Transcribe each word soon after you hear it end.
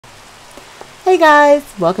Hey guys,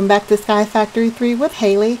 welcome back to SkyFactory 3 with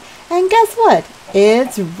Haley. And guess what?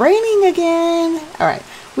 It's raining again. Alright,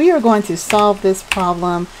 we are going to solve this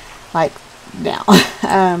problem like now.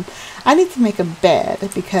 I need to make a bed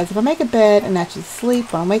because if I make a bed and actually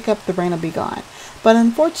sleep, when I wake up the rain will be gone. But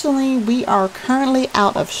unfortunately, we are currently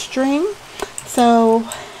out of string. So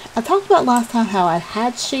I talked about last time how I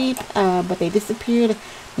had sheep, but they disappeared. I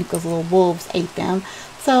think those little wolves ate them.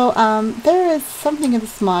 So there is something in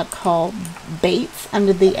this mod called baits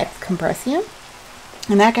under the X compression,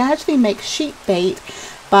 and I can actually make sheep bait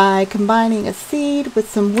by combining a seed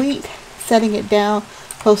with some wheat, setting it down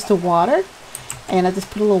close to water, and I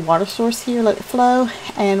just put a little water source here, let it flow.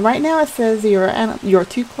 And right now it says you're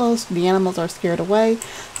too close, the animals are scared away.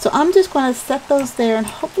 So I'm just going to set those there, and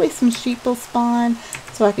hopefully some sheep will spawn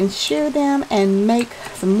so I can shear them and make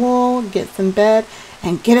some wool, get some bed,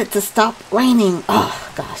 and get it to stop raining.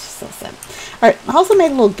 Oh gosh, so sad. Alright, I also made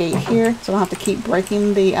a little gate here so I don't have to keep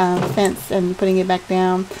breaking the fence and putting it back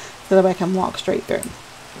down so that I can walk straight through.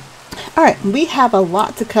 Alright, we have a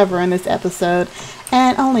lot to cover in this episode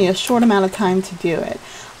and only a short amount of time to do it.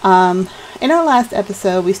 In our last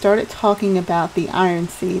episode, we started talking about the iron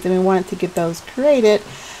seeds and we wanted to get those created,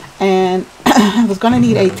 and I was going to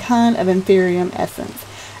need a ton of Inferium essence.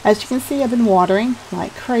 As you can see, I've been watering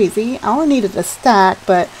like crazy. I only needed a stack,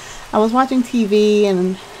 but I was watching TV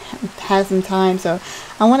and had some time, so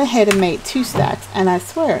I went ahead and made 2 stacks. And I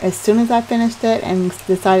swear, as soon as I finished it and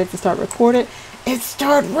decided to start recording, it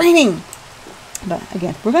started raining. But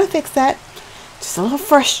again, we're going to fix that. Just a little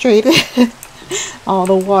frustrated. All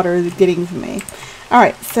the water is getting to me.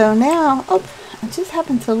 Alright, so now, I just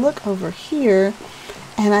happened to look over here,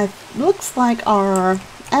 and it looks like our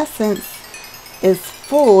essence is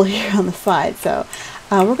full here on the side, so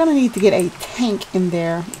we're going to need to get a tank in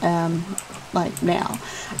there like now.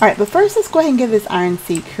 Alright, but first let's go ahead and get this iron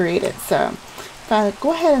seed created. So if I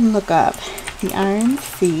go ahead and look up the iron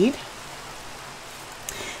seed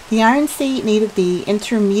needed the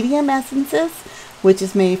intermedium essences, which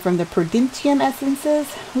is made from the prudentium essences,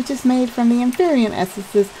 which is made from the inferium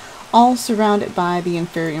essences, all surrounded by the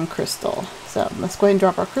inferium crystal. So let's go ahead and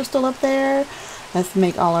drop our crystal up there. Let's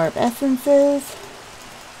make all our essences.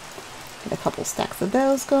 Get a couple stacks of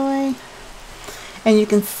those going. And you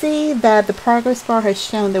can see that the progress bar has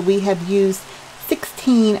shown that we have used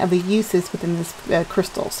 16 of the uses within this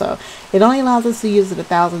crystal. So it only allows us to use it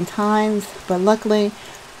 1,000 times, but luckily,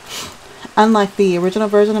 unlike the original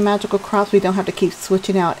version of Magical Crops, we don't have to keep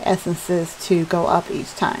switching out essences to go up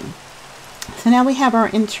each time. So now we have our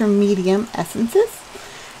intermedium essences,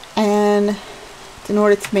 and in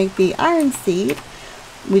order to make the iron seed,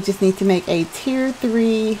 we just need to make a tier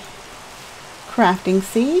 3 crafting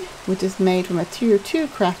seed, which is made from a tier 2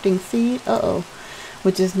 crafting seed,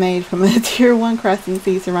 which is made from a tier 1 crafting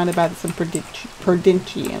seed surrounded by some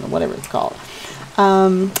prudentium, whatever it's called.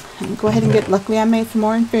 Go ahead and luckily I made some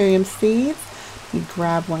more inferium seeds. We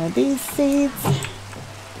grab one of these seeds.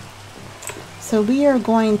 So we are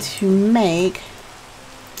going to make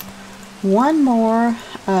one more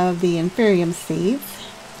of the inferium seeds,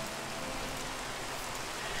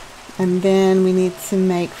 and then we need to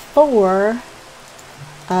make 4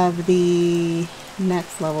 of the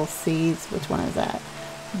next level seeds. Which one is that?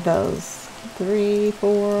 Those 3,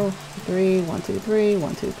 4, 3, 1, 2, 3,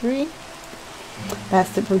 1, 2, 3.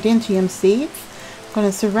 That's the prudentium seeds. I'm going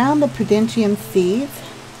to surround the prudentium seeds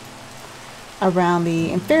around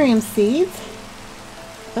the inferium seeds.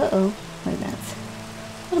 Wait a minute.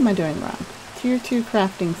 What am I doing wrong? Tier 2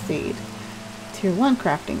 crafting seed. Tier 1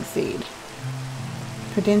 crafting seed.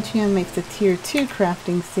 Prudentium makes a tier 2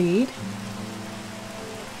 crafting seed.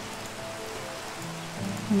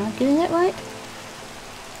 Am I getting it right?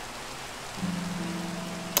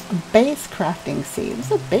 A base crafting seed.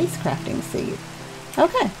 What's a base crafting seed?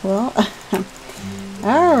 Okay, well,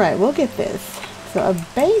 alright, we'll get this. So a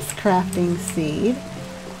base crafting seed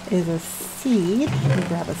is a seed. Let me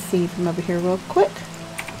grab a seed from over here real quick.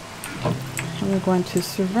 And we're going to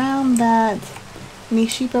surround that. Any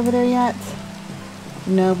sheep over there yet?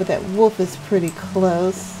 No, but that wolf is pretty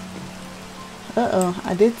close.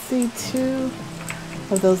 I did see 2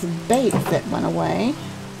 of those baits that went away.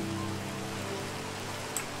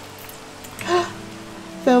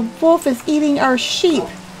 The wolf is eating our sheep.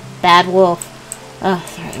 Bad wolf. Oh,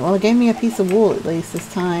 sorry. Well, it gave me a piece of wool at least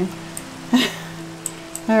this time.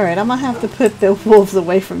 Alright, I'm going to have to put the wolves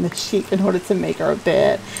away from the sheep in order to make our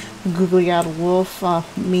bed. Googly-eyed wolf. Oh,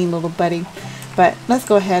 mean little buddy. But let's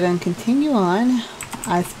go ahead and continue on.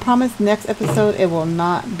 I promise next episode it will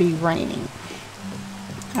not be raining.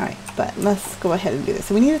 Alright, but let's go ahead and do this.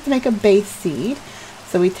 So we needed to make a base seed.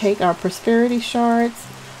 So we take our prosperity shards,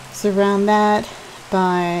 Surround that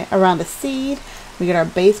by around a seed. We get our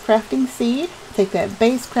base crafting seed. Take that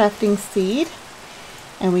base crafting seed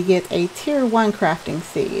and we get a tier 1 crafting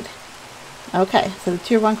seed. Okay, so the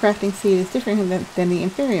tier 1 crafting seed is different than the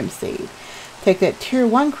inferium seed. Take that tier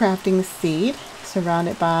 1 crafting seed, surround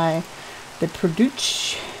it by the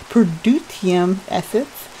Produtium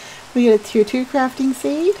essence. We get a tier 2 crafting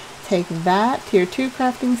seed. Take that tier 2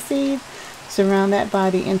 crafting seed, surround that by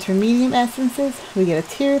the intermediate essences. We get a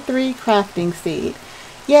tier 3 crafting seed.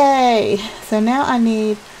 Yay! So now I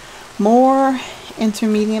need more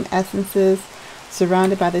intermediate essences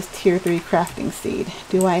surrounded by this tier 3 crafting seed.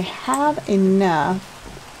 Do I have enough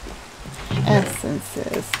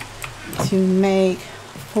essences to make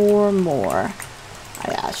 4 more?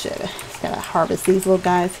 I should just gotta harvest these little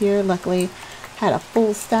guys here. Luckily had a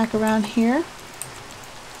full stack around here.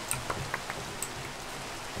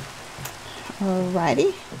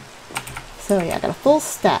 Alrighty, so yeah, I got a full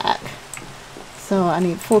stack, so I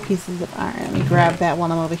need 4 pieces of iron. Let me grab that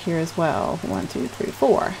one. I'm over here as well. 1 2 3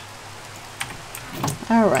 4.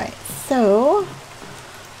 Alright, so I'm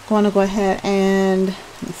going to go ahead and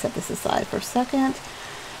let me set this aside for a second.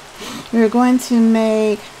 We're going to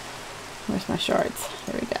make, where's my shards?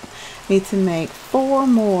 There we go. Need to make 4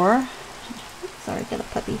 more. Sorry, got a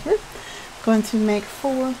puppy here. Going to make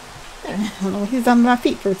 4. I don't know, he's on my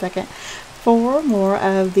feet for a second. 4 more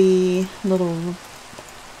of the little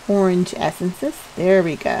orange essences. There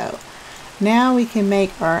we go. Now we can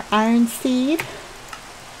make our iron seed.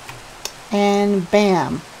 And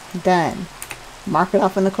bam, done. Mark it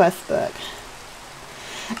off in the quest book.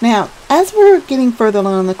 Now, as we're getting further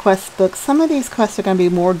along in the quest book, some of these quests are going to be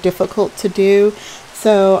more difficult to do.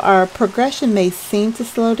 So our progression may seem to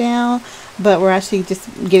slow down, but we're actually just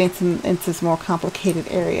getting into some more complicated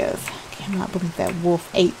areas. I cannot believe that wolf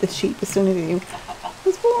ate the sheep as soon as he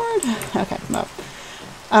was born. Okay, well.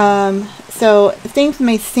 So things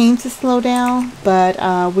may seem to slow down, but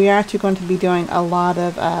we are actually going to be doing a lot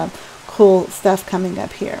of cool stuff coming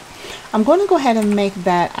up here. I'm going to go ahead and make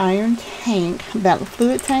that iron tank, that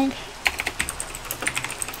fluid tank,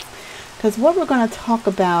 because what we're going to talk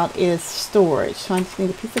about is storage. So I just need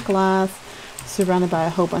a piece of glass surrounded by a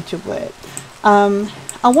whole bunch of wood.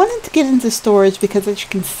 I wanted to get into storage because, as you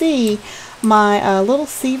can see, my little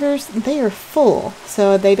sievers, they are full,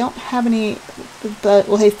 so they don't have any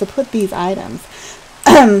place to put these items.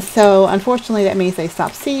 So unfortunately that means they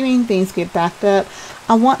stop sieving, things get backed up.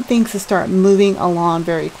 I want things to start moving along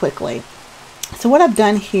very quickly. So what I've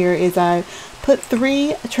done here is I put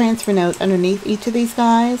 3 transfer nodes underneath each of these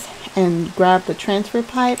guys and grab the transfer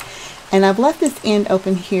pipe, and I've left this end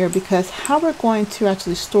open here because how we're going to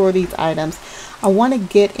actually store these items, I want to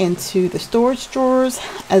get into the storage drawers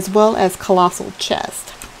as well as colossal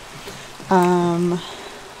chest. But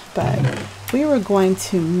we were going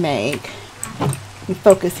to make,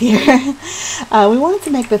 focus here. We wanted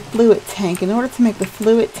to make the fluid tank. In order to make the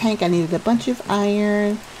fluid tank, I needed a bunch of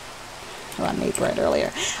iron. Oh, I made bread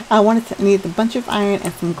earlier. I needed a bunch of iron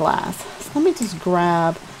and some glass. So let me just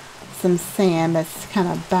grab some sand that's kind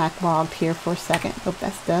of backlogged here for a second. Oh,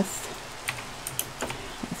 that's dust.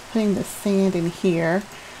 Just putting the sand in here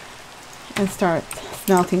and start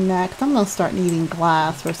smelting that, because I'm going to start needing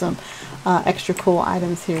glass for some extra cool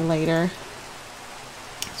items here later.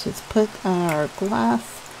 Just put our glass,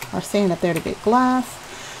 our sand up there to get glass.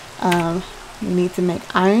 We need to make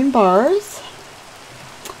iron bars.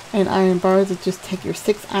 And iron bars is just take your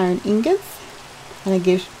 6 iron ingots, and it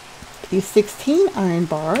gives you 16 iron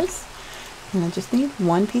bars. And I just need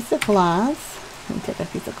 1 piece of glass. Let me take a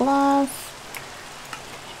piece of glass.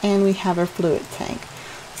 And we have our fluid tank.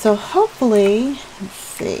 So hopefully, let's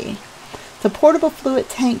see. The portable fluid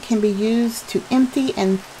tank can be used to empty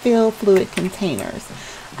and fill fluid containers.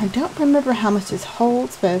 I don't remember how much this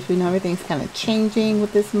holds, but as we know, everything's kind of changing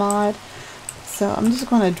with this mod. So I'm just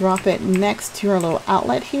going to drop it next to our little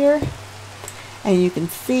outlet here, and you can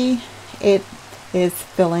see it is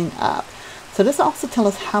filling up. So this also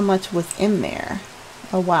tells us how much was in there.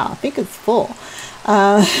 Oh wow, I think it's full.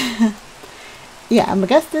 Yeah, I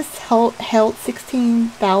guess this held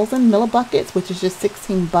 16,000 millibuckets, which is just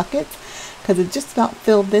 16 buckets, because it just about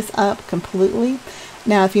filled this up completely.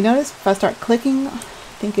 Now if you notice, if I start clicking, I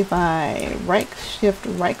think if I right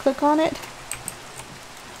click on it,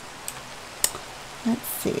 let's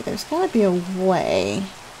see, there's got to be a way.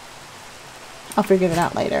 I'll figure it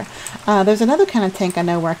out later. There's another kind of tank I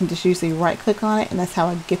know where I can just usually right click on it, and that's how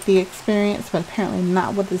I get the experience, but apparently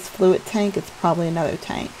not with this fluid tank. It's probably another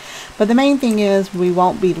tank. But the main thing is we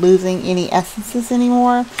won't be losing any essences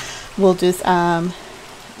anymore. We'll just,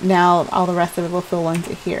 now all the rest of it will fill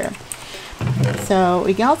into here. So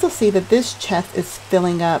we can also see that this chest is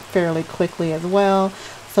filling up fairly quickly as well.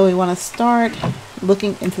 So we want to start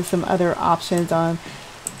looking into some other options on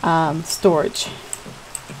storage.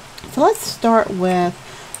 So let's start with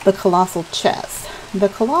the Colossal chest. The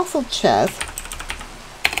Colossal chest,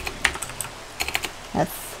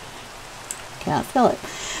 cannot spell it.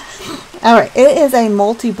 Alright, it is a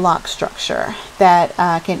multi-block structure that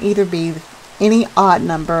can either be any odd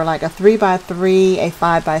number, like a 3x3, a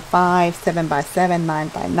 5x5,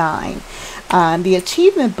 7x7, 9x9. The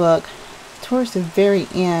achievement book, towards the very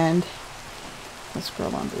end, let's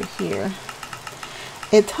scroll on through here,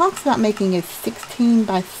 it talks about making a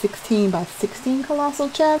 16x16x16 Colossal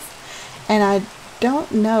chest, and I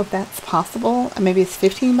don't know if that's possible. Maybe it's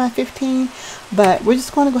 15x15, but we're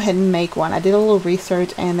just going to go ahead and make one. I did a little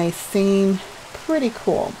research and they seem pretty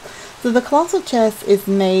cool. So the Colossal chest is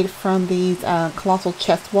made from these Colossal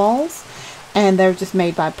chest walls, and they're just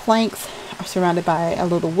made by planks surrounded by a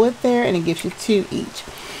little wood there, and it gives you 2 each.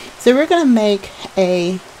 So we're going to make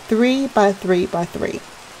a 3x3x3,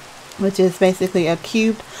 which is basically a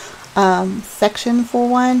cube section for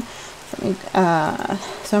one.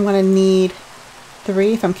 So I'm going to need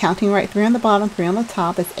 3, if I'm counting right, 3 on the bottom, 3 on the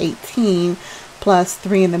top is 18, plus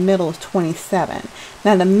 3 in the middle is 27.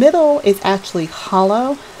 Now the middle is actually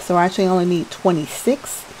hollow, so I actually only need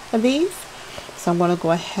 26 of these. So I'm going to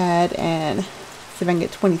go ahead and see if I can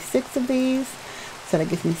get 26 of these. So that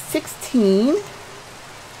gives me 16.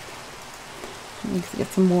 I need to get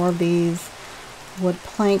some more of these wood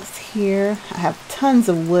planks here. I have tons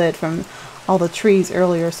of wood from all the trees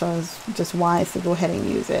earlier, so it's just wise to go ahead and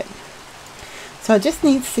use it. So I just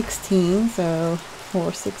need 16, so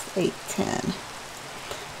 4, 6, 8, 10.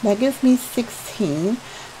 That gives me 16,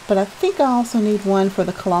 but I think I also need one for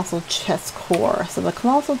the Colossal chest core. So the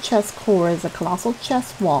Colossal chest core is a Colossal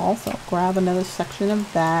chest wall, so I'll grab another section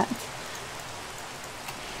of that.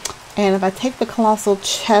 And if I take the Colossal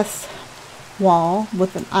chest wall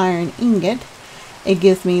with an iron ingot, it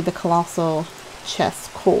gives me the Colossal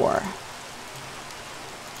chest core.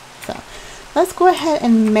 So let's go ahead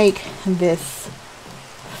and make this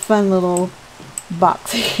fun little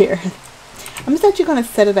box here. I'm just actually going to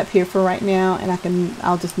set it up here for right now, and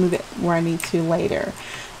I'll just move it where I need to later.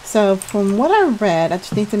 So from what I read, I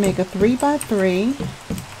just need to make a 3x3.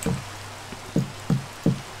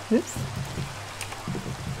 Oops.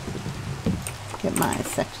 Get my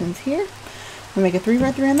sections here. I'll make a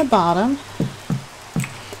 3x3 on the bottom,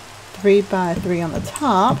 3x3 on the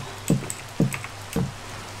top,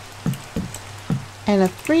 and a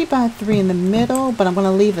 3x3 in the middle, but I'm going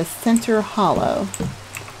to leave the center hollow.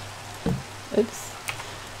 Oops.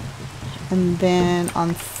 And then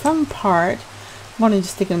on some part, I'm going to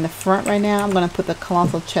just stick it in the front right now. I'm going to put the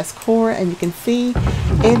Colossal chest core, and you can see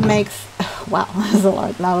it makes, wow, there's a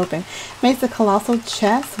lot not open. It makes the Colossal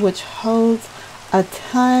chest, which holds a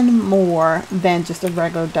ton more than just a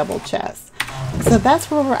regular double chest. So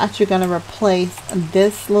that's where we're actually going to replace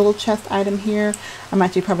this little chest item here. I'm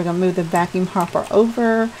actually probably going to move the vacuum hopper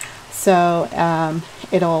over, so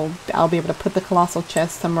I'll be able to put the Colossal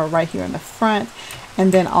chest somewhere right here in the front,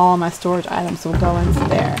 and then all my storage items will go into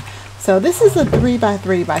there. So this is a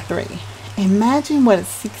 3x3x3. Imagine what a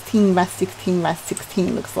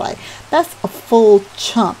 16x16x16 looks like. That's a full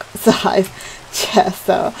chunk size chest.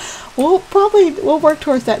 So we'll work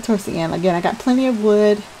towards that towards the end. Again, I got plenty of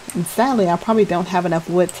wood, and sadly I probably don't have enough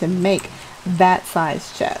wood to make that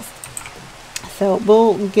size chest. So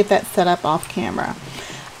we'll get that set up off camera.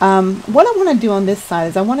 What I want to do on this side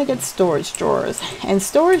is I want to get storage drawers, and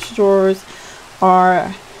storage drawers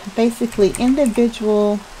are basically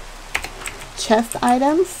individual chest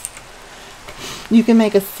items. You can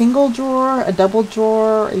make a single drawer, a double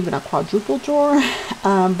drawer, or even a quadruple drawer,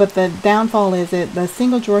 but the downfall is that the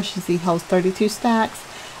single drawer you see holds 32 stacks.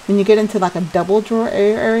 When you get into like a double drawer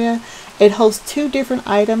area, it holds 2 different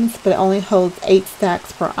items, but it only holds 8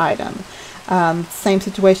 stacks per item. Same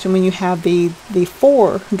situation when you have the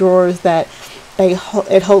 4 drawers that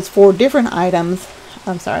it holds 4 different items.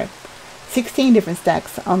 I'm sorry, 16 different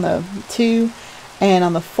stacks on the 2, and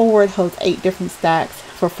on the 4 it holds 8 different stacks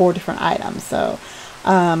for 4 different items. So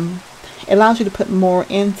it allows you to put more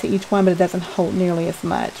into each one, but it doesn't hold nearly as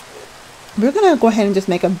much. We're going to go ahead and just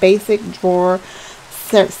make a basic drawer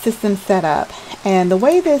system setup, and the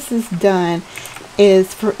way this is done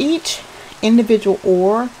is for each individual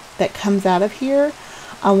ore that comes out of here,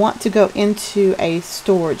 I want to go into a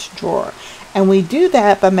storage drawer, and we do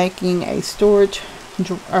that by making a storage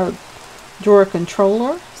drawer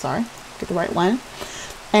controller. Sorry, get the right one.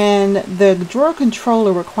 And the drawer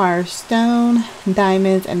controller requires stone,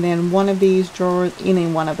 diamonds, and then one of these drawers, any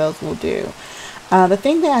one of those will do. The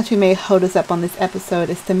thing that actually may hold us up on this episode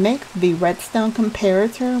is to make the redstone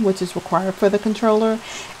comparator, which is required for the controller.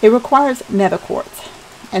 It requires nether quartz.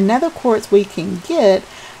 And nether quartz we can get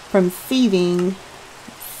from sieving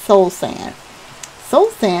soul sand. Soul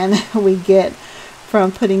sand we get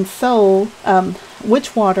from putting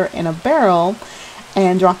witch water in a barrel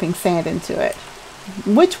and dropping sand into it.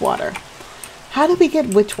 Witch water. How did we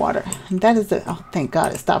get witch water? That is oh, thank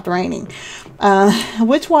God it stopped raining.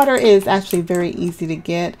 Witch water is actually very easy to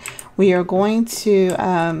get. We are going to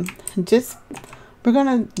we're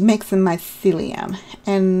going to make some mycelium.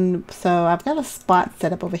 And so I've got a spot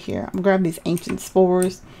set up over here. I'm going to grab these ancient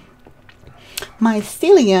spores.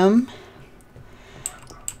 Mycelium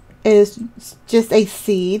is just a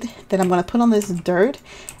seed that I'm going to put on this dirt.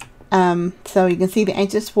 So you can see the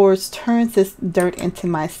ancient spores turns this dirt into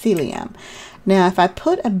mycelium. Now if I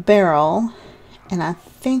put a barrel, and I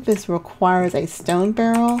think this requires a stone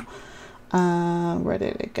barrel. Where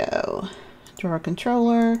did it go? Drawer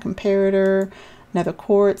controller, comparator, nether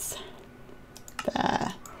quartz.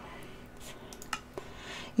 Yeah,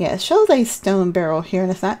 it shows a stone barrel here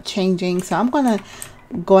and it's not changing. So I'm going to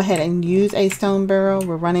go ahead and use a stone barrel.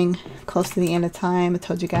 We're running close to the end of time. I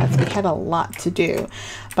told you guys we had a lot to do,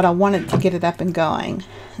 but I wanted to get it up and going.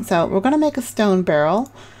 So we're going to make a stone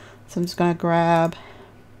barrel. So I'm just going to grab,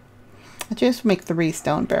 I just make 3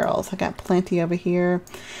 stone barrels. I got plenty over here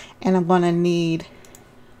and I'm going to need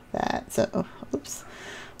that. So, oops,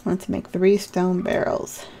 I want to make 3 stone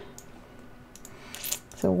barrels.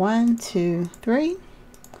 So 1, 2, 3.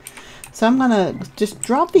 So I'm going to just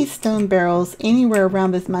drop these stone barrels anywhere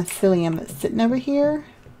around this mycelium that's sitting over here.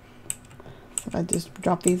 So if I just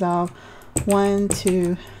drop these off, 1,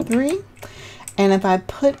 2, 3. And if I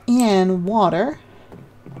put in water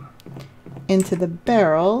into the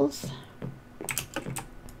barrels,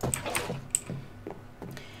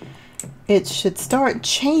 it should start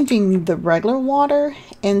changing the regular water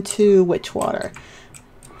into witch water.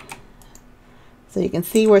 So you can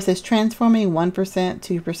see where it says transforming 1%,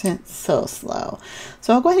 2%, so slow.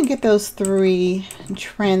 So I'll go ahead and get those 3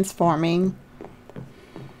 transforming.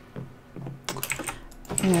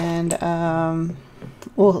 And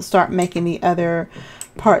we'll start making the other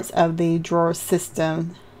parts of the drawer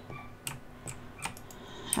system.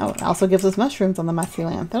 Oh, it also gives us mushrooms on the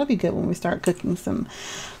mycelium. That'll be good when we start cooking some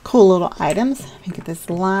cool little items. Let me get this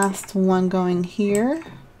last one going here.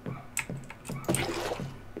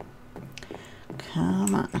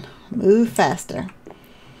 Come on, move faster.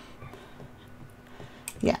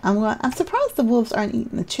 Yeah, I'm surprised the wolves aren't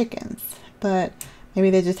eating the chickens, but maybe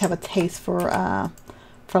they just have a taste for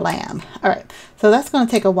lamb. All right, so that's going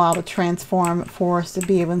to take a while to transform for us to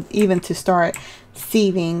be able even to start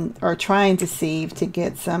sieving or trying to sieve to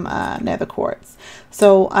get some nether quartz.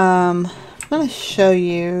 So I'm going to show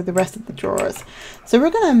you the rest of the drawers. So we're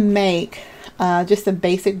going to make just a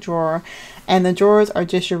basic drawer, and the drawers are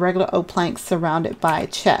just your regular oak planks surrounded by a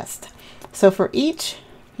chest. So for each,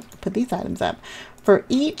 put these items up, for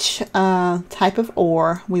each type of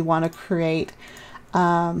ore we want to create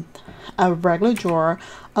a regular drawer,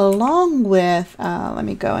 along with let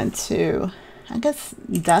me go into, I guess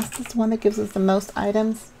dust is the one that gives us the most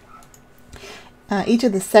items. Each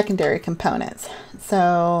of the secondary components.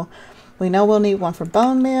 So we know we'll need one for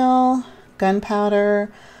bone meal,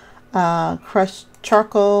 gunpowder, crushed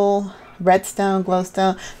charcoal, redstone,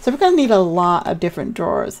 glowstone. So we're going to need a lot of different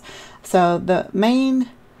drawers. So the main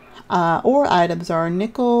ore items are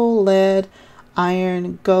nickel, lead,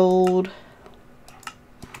 iron, gold.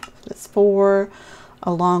 That's 4,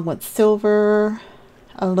 along with silver,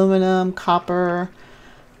 aluminum, copper.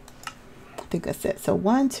 I think that's it. So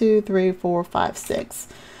 1, 2, 3, 4, 5, 6.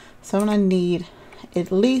 So I'm going to need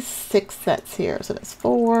at least 6 sets here. So that's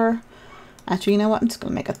 4. Actually, you know what? I'm just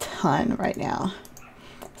going to make a ton right now.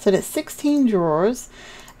 So that's 16 drawers.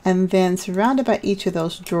 And then surrounded by each of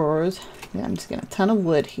those drawers, I'm just getting a ton of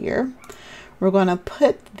wood here. We're going to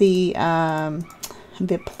put the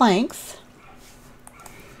planks.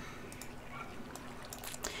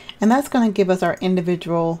 And that's going to give us our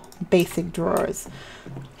individual basic drawers.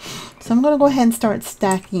 So I'm going to go ahead and start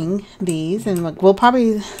stacking these. And we'll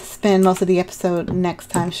probably spend most of the episode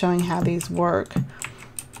next time showing how these work.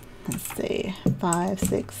 Let's see, 5,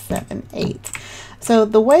 6, 7, 8. So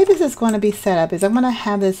the way this is going to be set up is I'm going to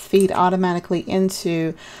have this feed automatically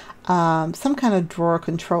into some kind of drawer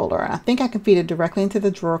controller. And I think I can feed it directly into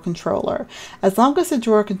the drawer controller. As long as the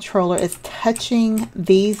drawer controller is touching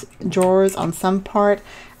these drawers on some part,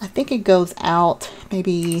 I think it goes out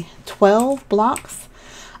maybe 12 blocks.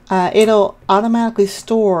 It'll automatically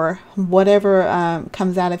store whatever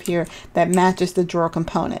comes out of here that matches the drawer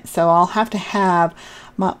component. So I'll have to have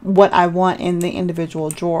what I want in the individual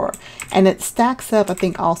drawer. And it stacks up, I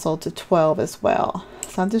think, also to 12 as well.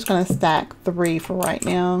 So I'm just going to stack 3 for right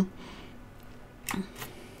now.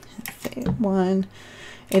 Let's see, 1.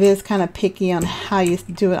 It is kind of picky on how you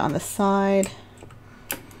do it on the side.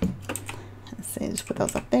 Let's see, just put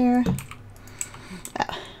those up there.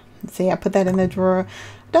 See, I put that in the drawer.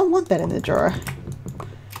 I don't want that in the drawer.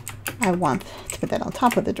 I want to put that on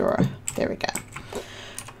top of the drawer. There we go.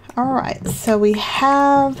 All right, so we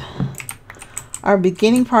have our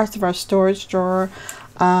beginning parts of our storage drawer.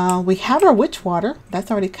 We have our witch water.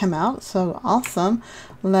 That's already come out, so awesome.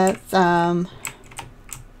 Let's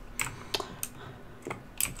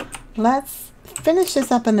finish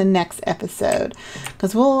this up in the next episode,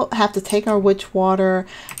 because we'll have to take our witch water,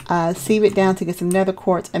 sieve it down to get some nether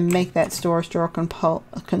quartz, and make that storage drawer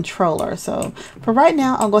controller. So for right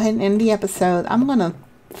now, I'll go ahead and end the episode. I'm going to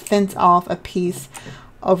fence off a piece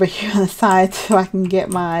over here on the side so I can get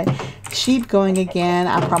my sheep going again.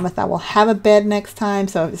 I promise I will have a bed next time,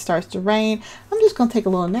 so if it starts to rain, I'm just going to take a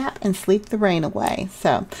little nap and sleep the rain away.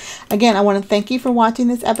 So again, I want to thank you for watching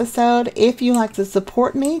this episode. If you like to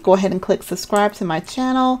support me, go ahead and click subscribe to my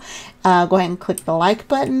channel. Go ahead and click the like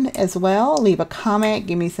button as well. Leave a comment,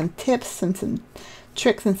 give me some tips and some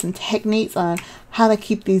tricks and some techniques on how to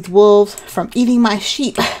keep these wolves from eating my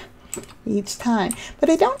sheep each time. But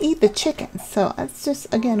they don't eat the chickens, so it's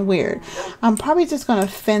just, again, weird. I'm probably just going to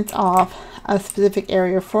fence off a specific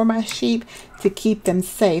area for my sheep to keep them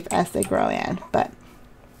safe as they grow in. But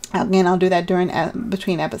again, I'll do that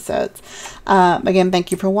between episodes. Again,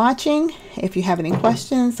 thank you for watching. If you have any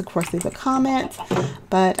questions, of course, leave a comment.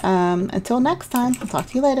 But until next time, I'll talk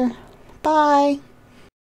to you later. Bye.